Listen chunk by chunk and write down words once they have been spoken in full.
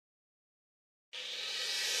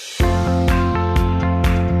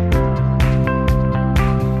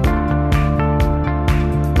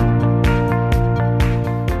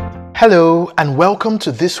Hello and welcome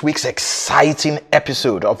to this week's exciting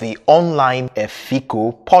episode of the Online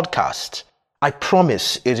Efiko podcast. I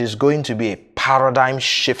promise it is going to be a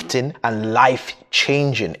paradigm-shifting and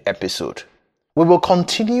life-changing episode. We will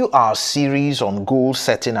continue our series on goal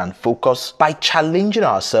setting and focus by challenging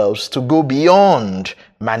ourselves to go beyond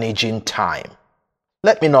managing time.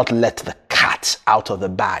 Let me not let the cat out of the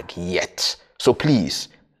bag yet. So please,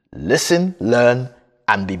 listen, learn,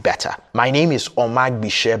 and be better. My name is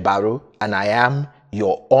Omagbise Baro, and I am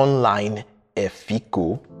your Online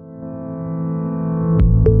Efiko.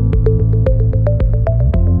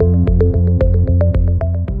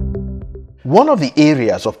 One of the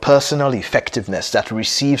areas of personal effectiveness that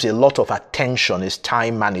receives a lot of attention is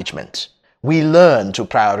time management. We learn to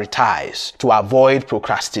prioritize, to avoid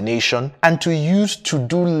procrastination, and to use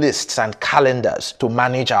to-do lists and calendars to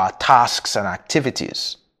manage our tasks and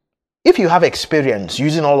activities. If you have experience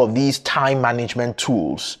using all of these time management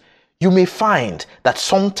tools, you may find that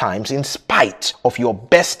sometimes, in spite of your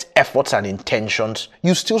best efforts and intentions,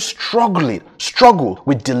 you still struggle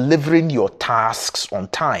with delivering your tasks on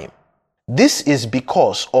time. This is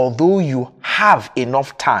because although you have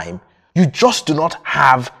enough time, you just do not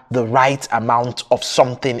have the right amount of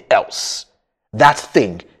something else. That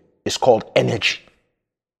thing is called energy.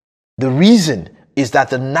 The reason is that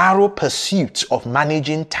the narrow pursuit of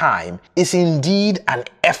managing time is indeed an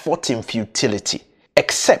effort in futility,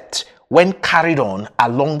 except when carried on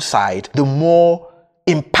alongside the more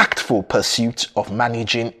impactful pursuit of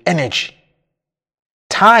managing energy.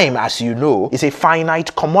 Time, as you know, is a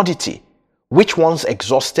finite commodity, which once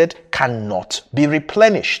exhausted cannot be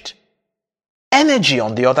replenished. Energy,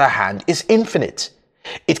 on the other hand, is infinite.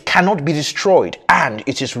 It cannot be destroyed and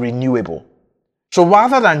it is renewable. So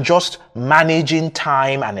rather than just managing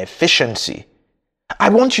time and efficiency, I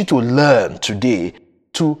want you to learn today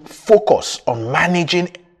to focus on managing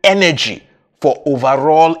energy for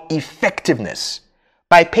overall effectiveness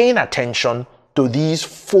by paying attention to these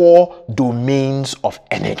 4 domains of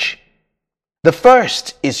energy. The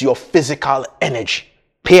first is your physical energy.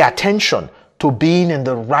 Pay attention to being in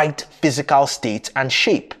the right physical state and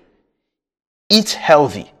shape. Eat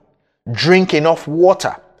healthy. Drink enough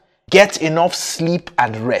water. Get enough sleep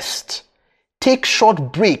and rest. Take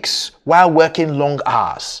short breaks while working long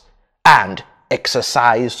hours. And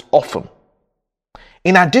exercise often.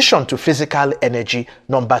 In addition to physical energy,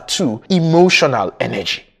 number 2, emotional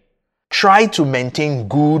energy. Try to maintain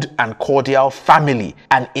good and cordial family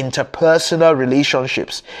and interpersonal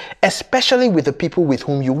relationships, especially with the people with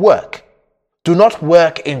whom you work. Do not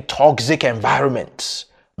work in toxic environments.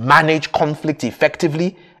 Manage conflict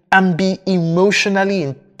effectively and be emotionally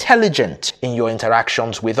intelligent in your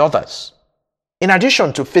interactions with others. In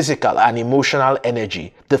addition to physical and emotional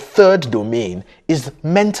energy, the third domain is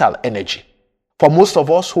mental energy. For most of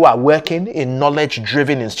us who are working in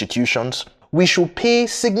knowledge-driven institutions, we should pay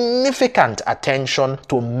significant attention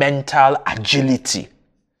to mental agility.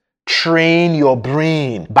 Train your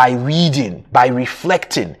brain by reading, by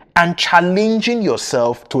reflecting, and challenging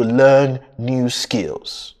yourself to learn new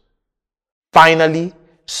skills. Finally,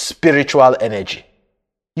 spiritual energy.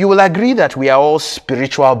 You will agree that we are all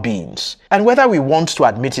spiritual beings, and whether we want to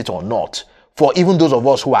admit it or not, for even those of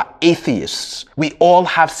us who are atheists, we all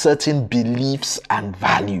have certain beliefs and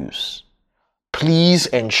values. Please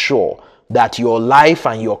ensure that your life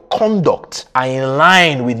and your conduct are in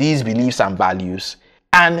line with these beliefs and values,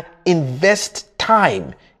 and invest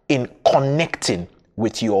time in connecting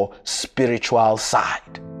with your spiritual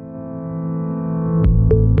side.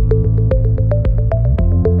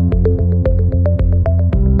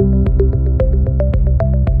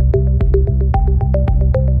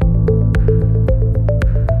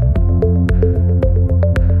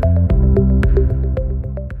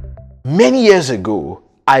 Many years ago,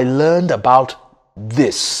 I learned about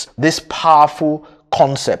this powerful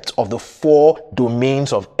concept of the 4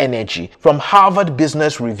 domains of energy from Harvard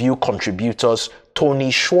Business Review contributors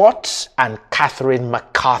Tony Schwartz and Catherine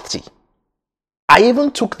McCarthy. I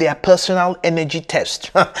even took their personal energy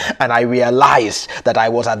test and I realized that I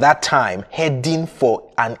was at that time heading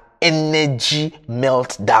for an energy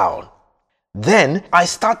meltdown. Then I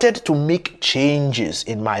started to make changes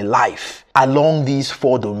in my life along these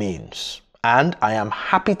 4 domains, and I am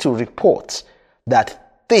happy to report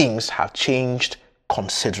that things have changed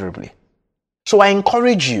considerably. So I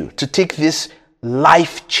encourage you to take this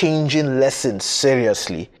life-changing lesson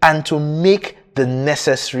seriously and to make the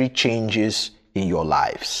necessary changes in your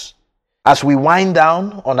lives. As we wind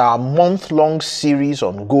down on our month-long series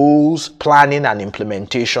on goals, planning, and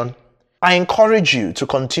implementation, I encourage you to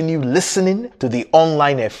continue listening to the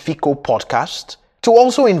Online Efiko podcast, to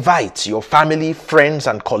also invite your family, friends,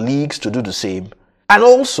 and colleagues to do the same, and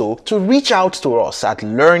also to reach out to us at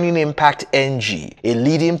Learning Impact NG, a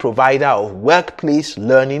leading provider of workplace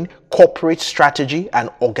learning, corporate strategy, and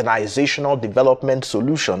organizational development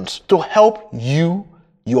solutions to help you,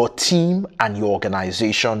 your team, and your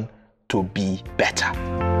organization to be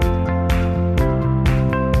better.